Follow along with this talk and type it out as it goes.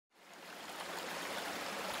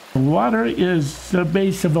Water is the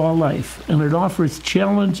base of all life, and it offers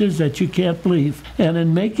challenges that you can't believe. And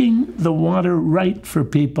in making the water right for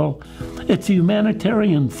people, it's a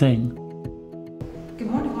humanitarian thing. Good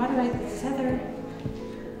morning, Water Right. This is Heather.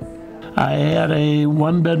 I had a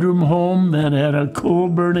one-bedroom home that had a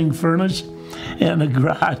coal-burning furnace and a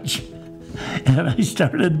garage. And I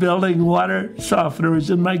started building water softeners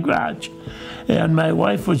in my garage. And my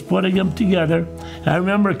wife was putting them together. I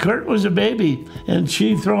remember Kurt was a baby, and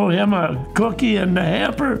she'd throw him a cookie in the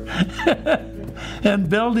hamper and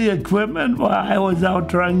build the equipment while I was out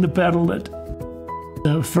trying to pedal it.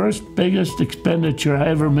 The first biggest expenditure I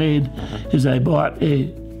ever made is I bought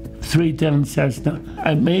a 310 Cessna.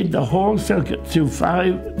 I made the whole circuit through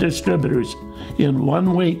 5 distributors in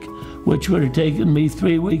 1 week, which would have taken me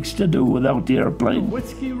 3 weeks to do without the airplane.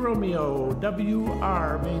 Whiskey Romeo,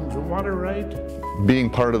 WR means water right. Being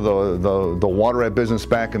part of the water right business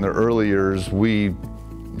back in the early years, we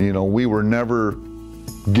were never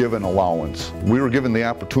given allowance. We were given the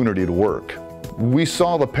opportunity to work. We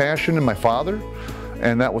saw the passion in my father,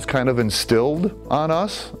 and that was kind of instilled on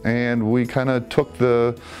us, and we kind of took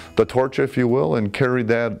the torch, if you will, and carried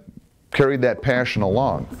that passion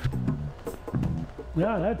along.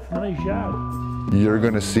 Yeah, that's a nice job. You're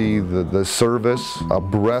going to see the service, a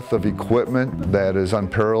breadth of equipment that is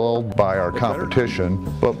unparalleled by our competition.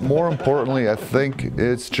 But more importantly, I think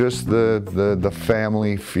it's just the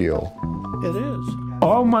family feel. It is.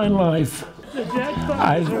 All my life,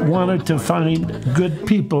 I've wanted to find good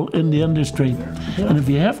people in the industry. And if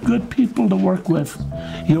you have good people to work with,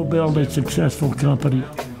 you'll build a successful company.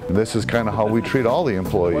 This is kind of how we treat all the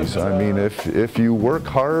employees. I mean, if you work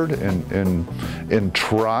hard and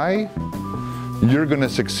try, you're going to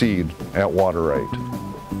succeed at Water Right.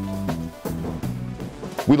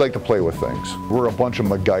 We like to play with things. We're a bunch of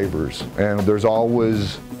MacGyvers, and there's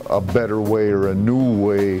always a better way or a new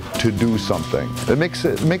way to do something. It makes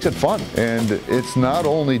it fun, and it's not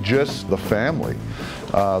only just the family.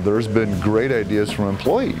 There's been great ideas from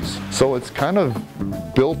employees, so it's kind of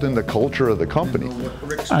built in the culture of the company.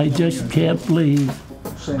 I just can't believe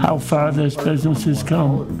how far this business has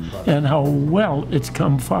come and how well it's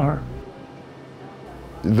come far.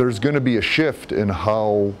 There's going to be a shift in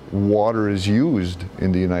how water is used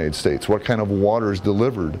in the United States, what kind of water is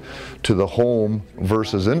delivered to the home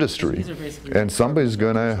versus industry, and somebody's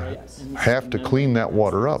going to have to clean that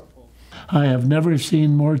water up. I have never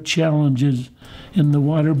seen more challenges in the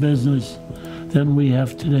water business than we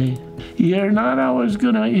have today. You're not always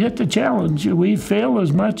going to hit the challenge. We fail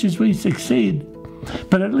as much as we succeed,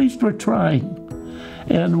 but at least we're trying.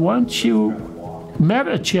 And once you met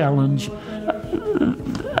a challenge,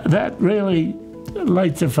 that really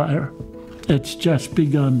lights a fire. It's just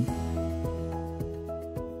begun.